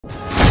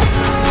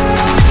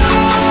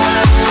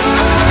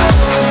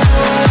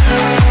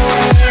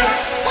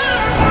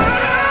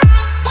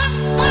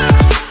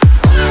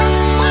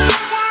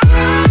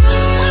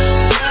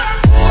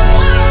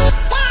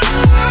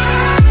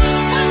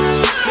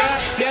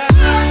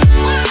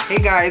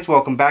guys,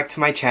 welcome back to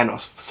my channel.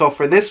 So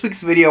for this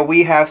week's video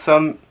we have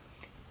some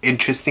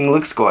interesting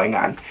looks going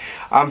on.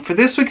 For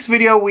this week's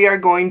video we are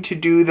going to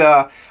do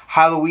the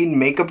Halloween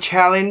makeup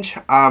challenge.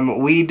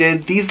 We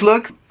did these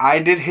looks. I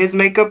did his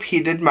makeup,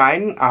 he did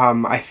mine.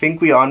 I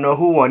think we all know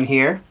who won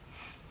here.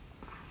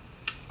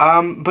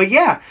 But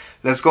yeah,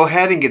 let's go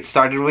ahead and get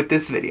started with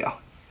this video.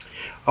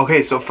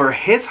 Okay, so for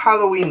his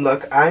Halloween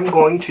look I'm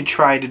going to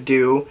try to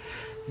do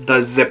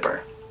the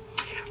zipper.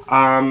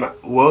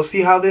 We'll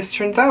see how this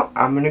turns out.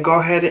 I'm gonna go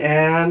ahead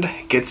and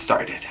get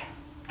started.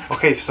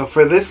 Okay, so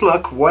for this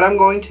look, what I'm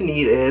going to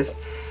need is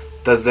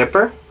the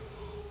zipper.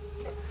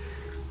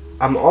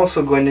 I'm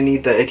also going to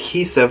need the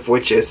adhesive,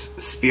 which is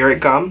spirit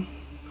gum.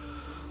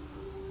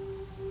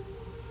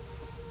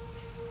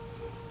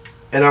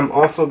 And I'm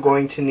also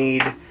going to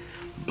need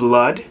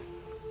blood.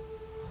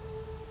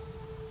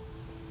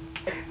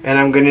 And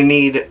I'm gonna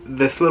need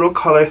this little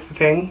color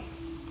thing.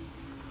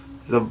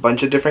 There's a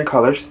bunch of different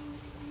colors.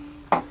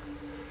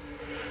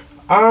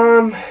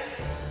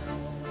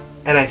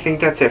 And I think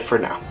that's it for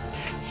now.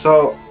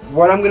 So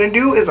what I'm gonna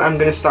do is I'm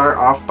gonna start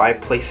off by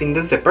placing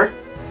the zipper.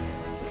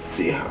 Let's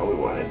see how we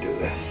want to do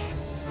this.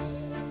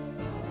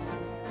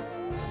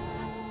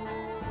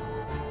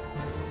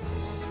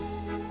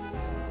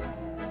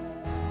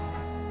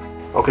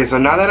 Okay, so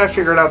now that I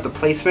figured out the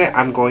placement,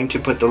 I'm going to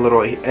put the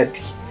little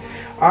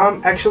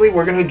actually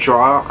we're gonna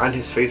draw on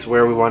his face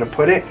where we want to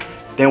put it,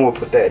 then we'll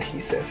put the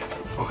adhesive.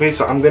 Okay,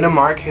 so I'm gonna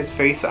mark his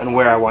face on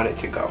where I want it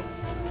to go.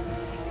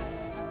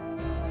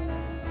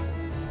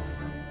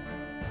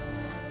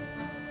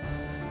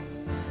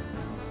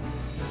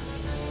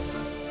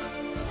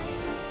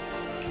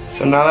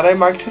 So now that I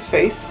marked his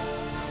face,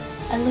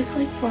 I look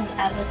like from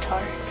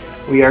Avatar.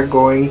 We are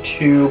going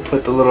to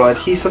put the little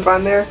adhesive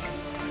on there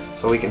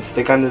so we can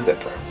stick on the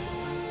zipper.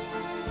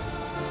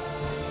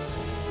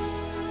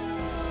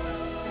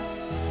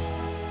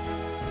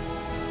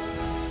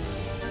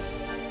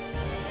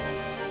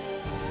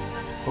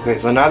 Okay,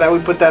 so now that we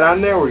put that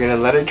on there, we're going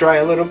to let it dry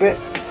a little bit.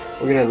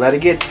 We're going to let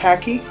it get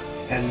tacky,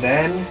 and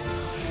then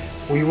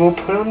we will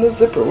put on the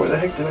zipper. Where the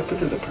heck did I put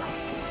the zipper?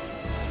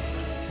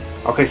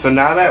 Okay, so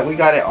now that we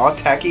got it all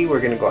tacky, we're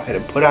going to go ahead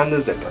and put on the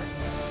zipper.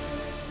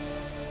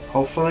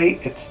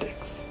 Hopefully it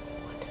sticks.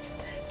 What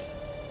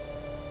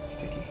is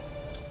Sticky.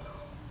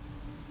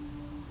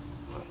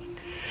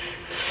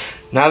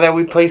 Now that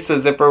we placed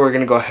the zipper, we're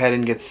going to go ahead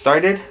and get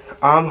started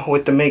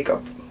with the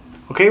makeup.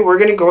 Okay, we're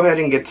going to go ahead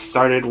and get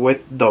started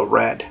with the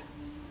red.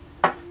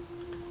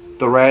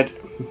 The red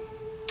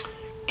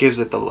gives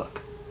it the look.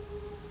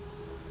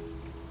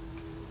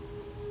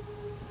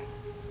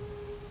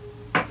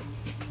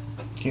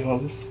 Can you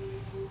hold this?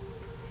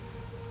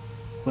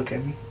 Look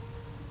at me.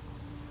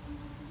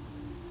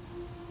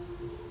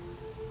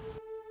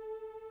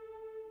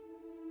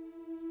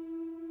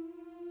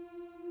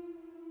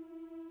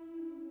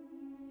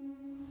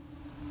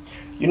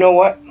 You know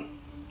what?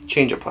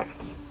 Change of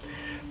plans.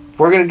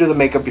 We're going to do the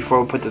makeup before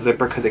we put the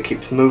zipper because it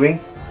keeps moving.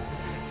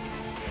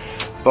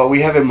 But we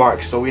have it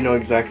marked so we know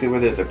exactly where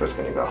the zipper is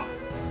going to go.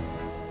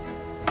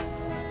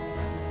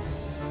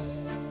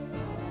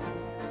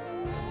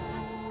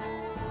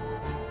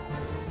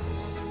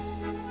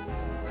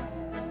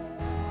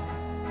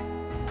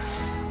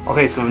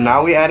 Okay, so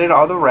now we added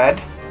all the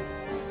red.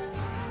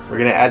 We're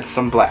going to add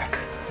some black.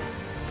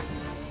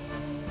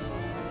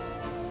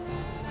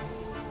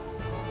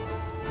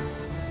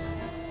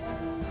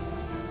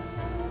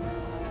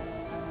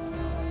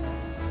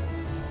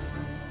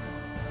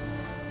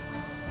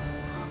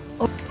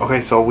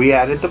 Okay, so we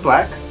added the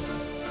black.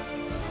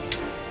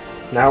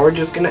 Now we're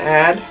just going to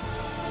add...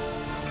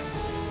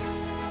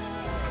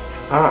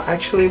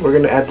 actually, we're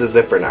going to add the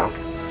zipper now.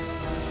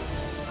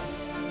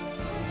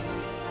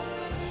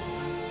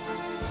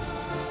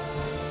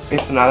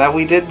 Okay, so now that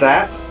we did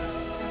that,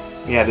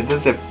 we added the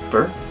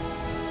zipper.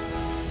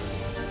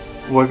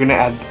 We're gonna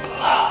add the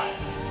blood.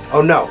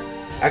 Oh no,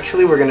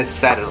 actually we're gonna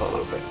set it a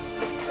little bit.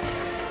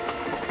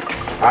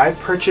 I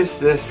purchased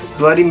this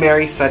Bloody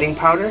Mary setting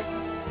powder.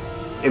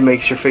 It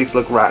makes your face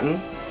look rotten,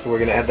 so we're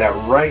gonna add that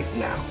right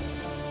now.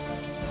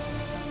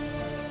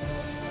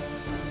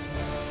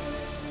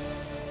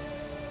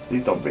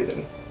 Please don't breathe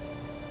in.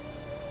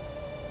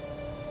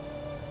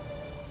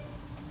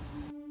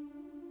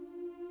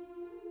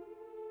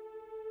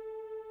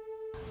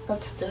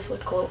 That's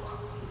difficult.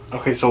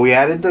 Okay, so we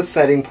added the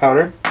setting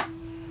powder.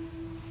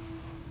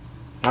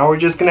 Now we're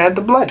just gonna add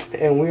the blood,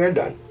 and we are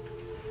done.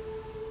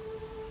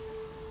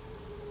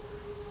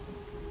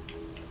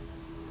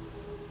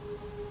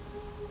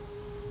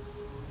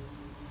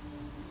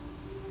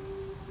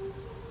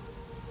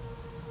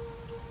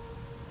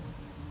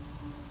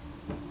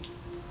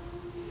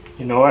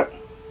 You know what?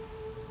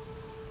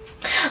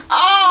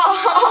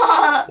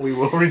 Ah! We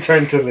will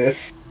return to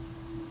this.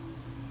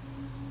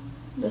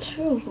 This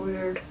feels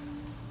weird.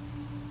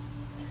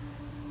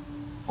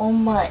 Oh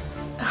my.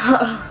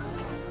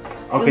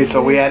 Okay,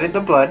 so we added the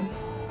blood.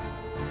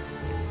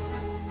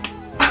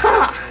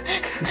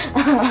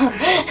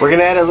 We're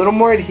gonna add a little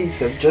more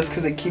adhesive just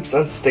because it keeps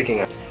on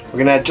sticking. We're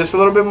gonna add just a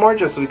little bit more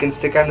just so we can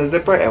stick on the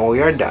zipper, and we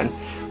are done.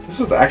 This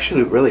was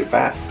actually really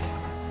fast.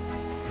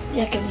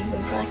 Yeah, because you've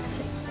been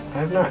practicing. I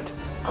have not.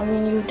 I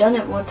mean, you've done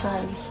it more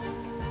times.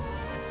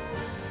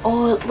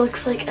 Oh, it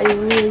looks like I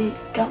really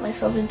got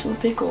myself into a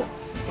pickle.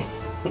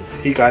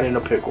 He got in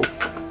a pickle.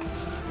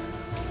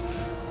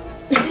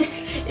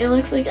 It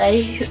looks like I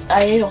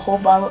ate a whole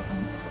bottle,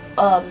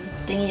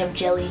 thingy of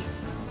jelly.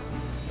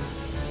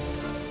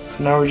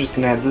 Now we're just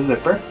gonna add the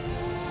zipper.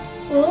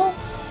 Well,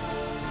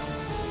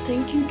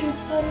 think you did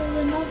better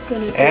than I'm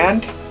gonna do.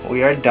 And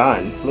we are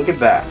done. Look at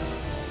that.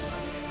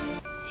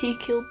 He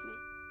killed me.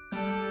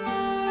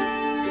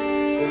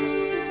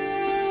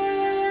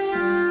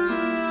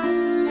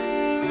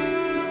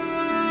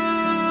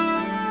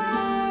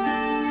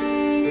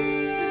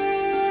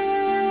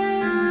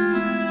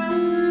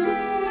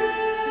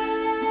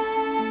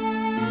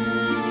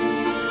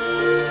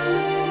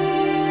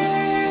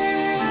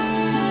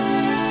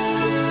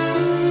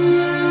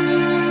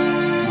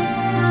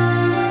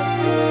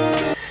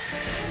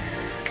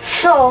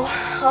 So,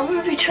 I'm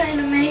gonna be trying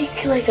to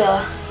make like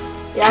a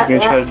You're gonna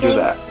try to do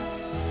that.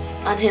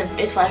 on him.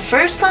 It's my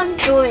first time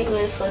doing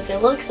this, so if it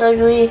looks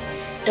ugly,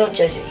 don't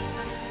judge me.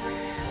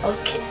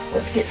 Okay,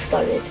 let's get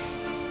started.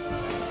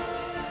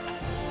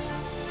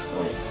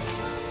 Alright.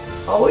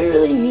 All we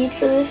really need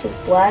for this is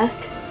black.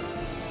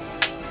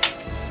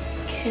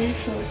 Okay,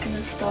 so we're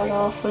gonna start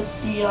off with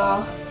the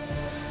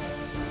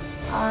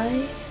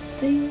eye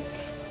things.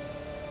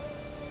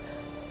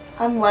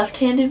 I'm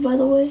left-handed, by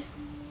the way.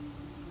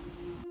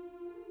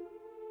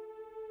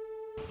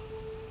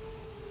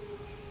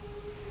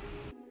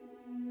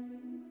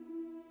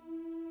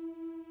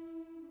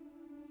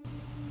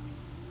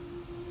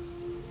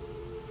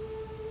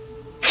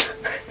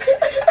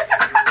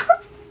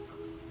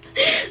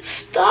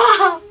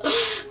 Stop!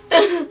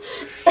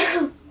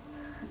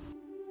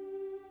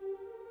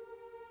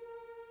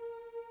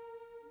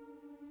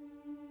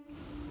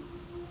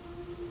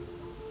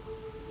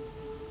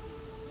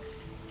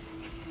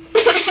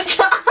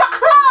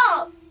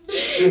 Stop!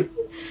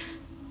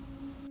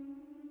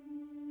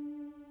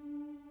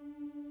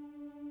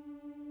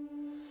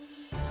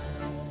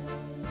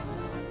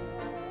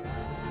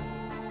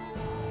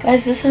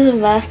 Guys, this is a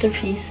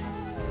masterpiece.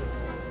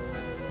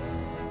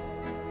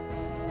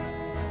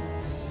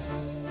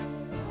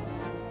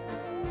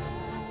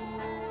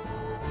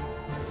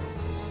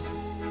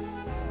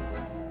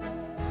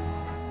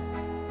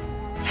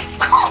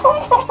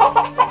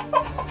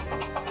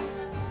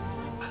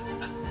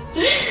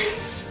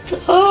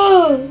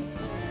 Stop!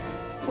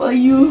 Why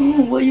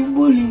you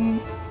bullying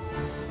me?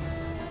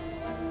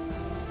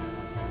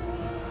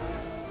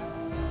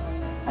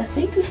 I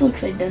think this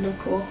looks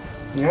identical.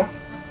 Yeah?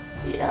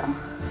 Yeah.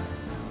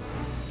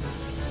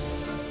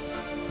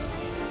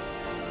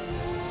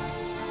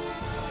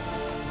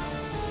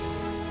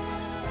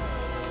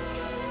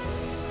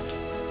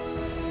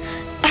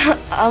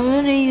 I'm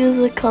gonna use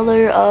the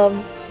color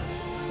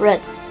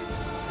red.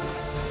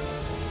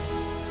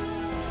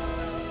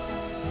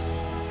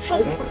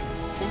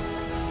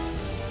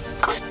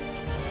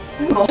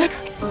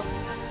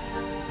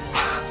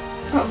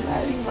 I'm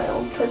adding my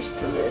own touch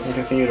to this. I'm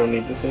guessing you don't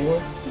need this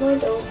anymore? No, I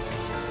don't.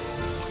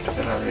 Because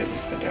it already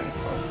is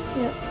identical.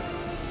 Yep.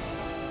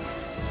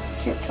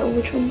 Can't tell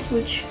which one's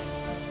which.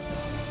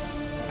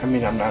 I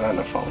mean, I'm not on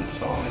the phone,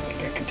 so I think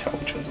I can tell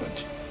which one's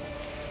which.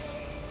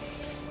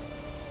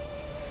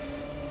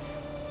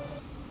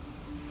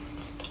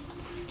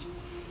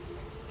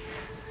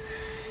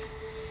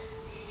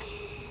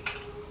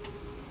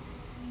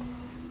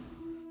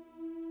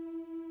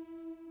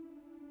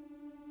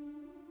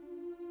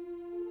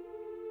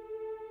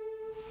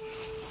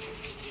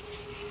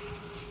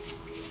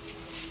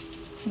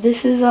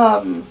 This is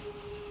alright,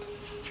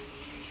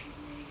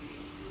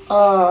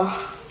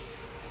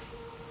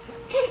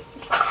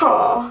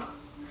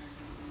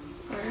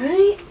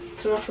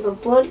 it's enough for the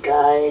blood,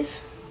 guys.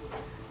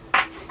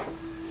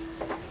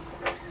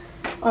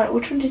 Alright,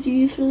 which one did you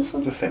use for this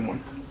one? The same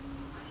one.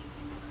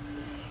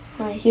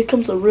 Alright, here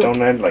comes the root.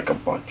 Don't add like a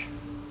bunch.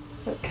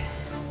 Okay.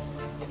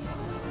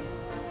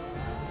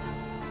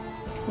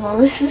 Well,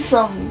 this is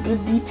some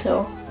good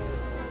detail.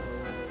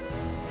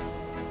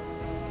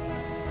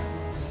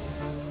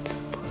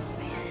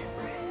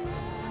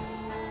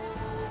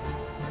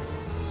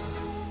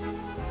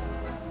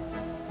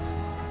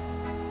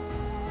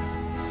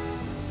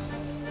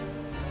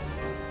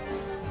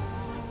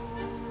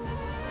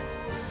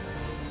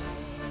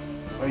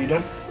 Are you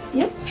done?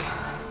 Yep.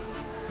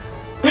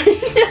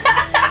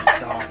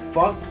 The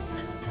fuck?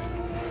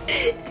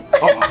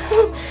 Oh.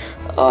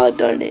 Oh,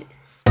 darn it.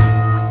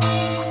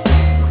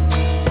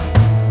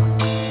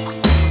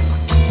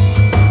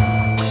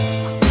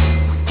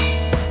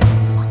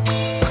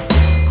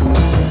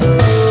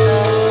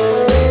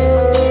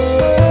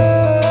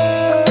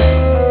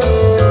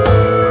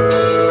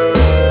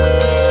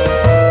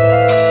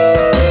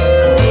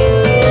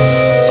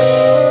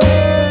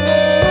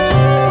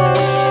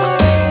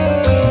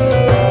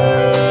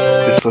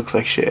 Looks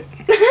like shit.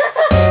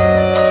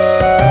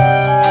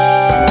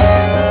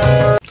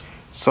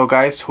 So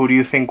guys, who do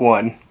you think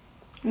won?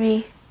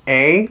 Me.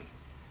 A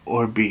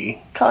or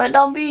B? Comment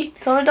down B.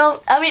 Comment down.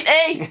 I mean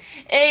A.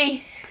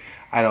 A.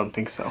 I don't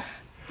think so.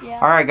 Yeah.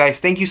 Alright guys,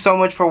 thank you so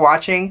much for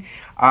watching.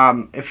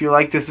 If you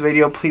like this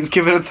video, please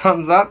give it a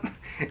thumbs up.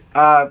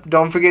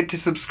 Don't forget to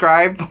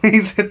subscribe.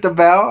 Please hit the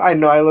bell. I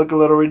know I look a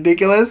little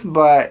ridiculous,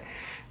 but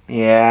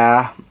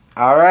yeah.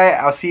 Alright,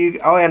 I'll see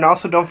you. Oh, and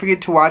also don't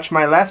forget to watch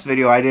my last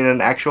video. I did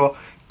an actual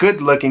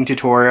good looking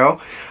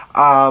tutorial.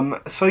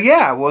 So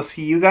yeah, we'll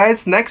see you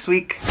guys next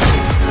week.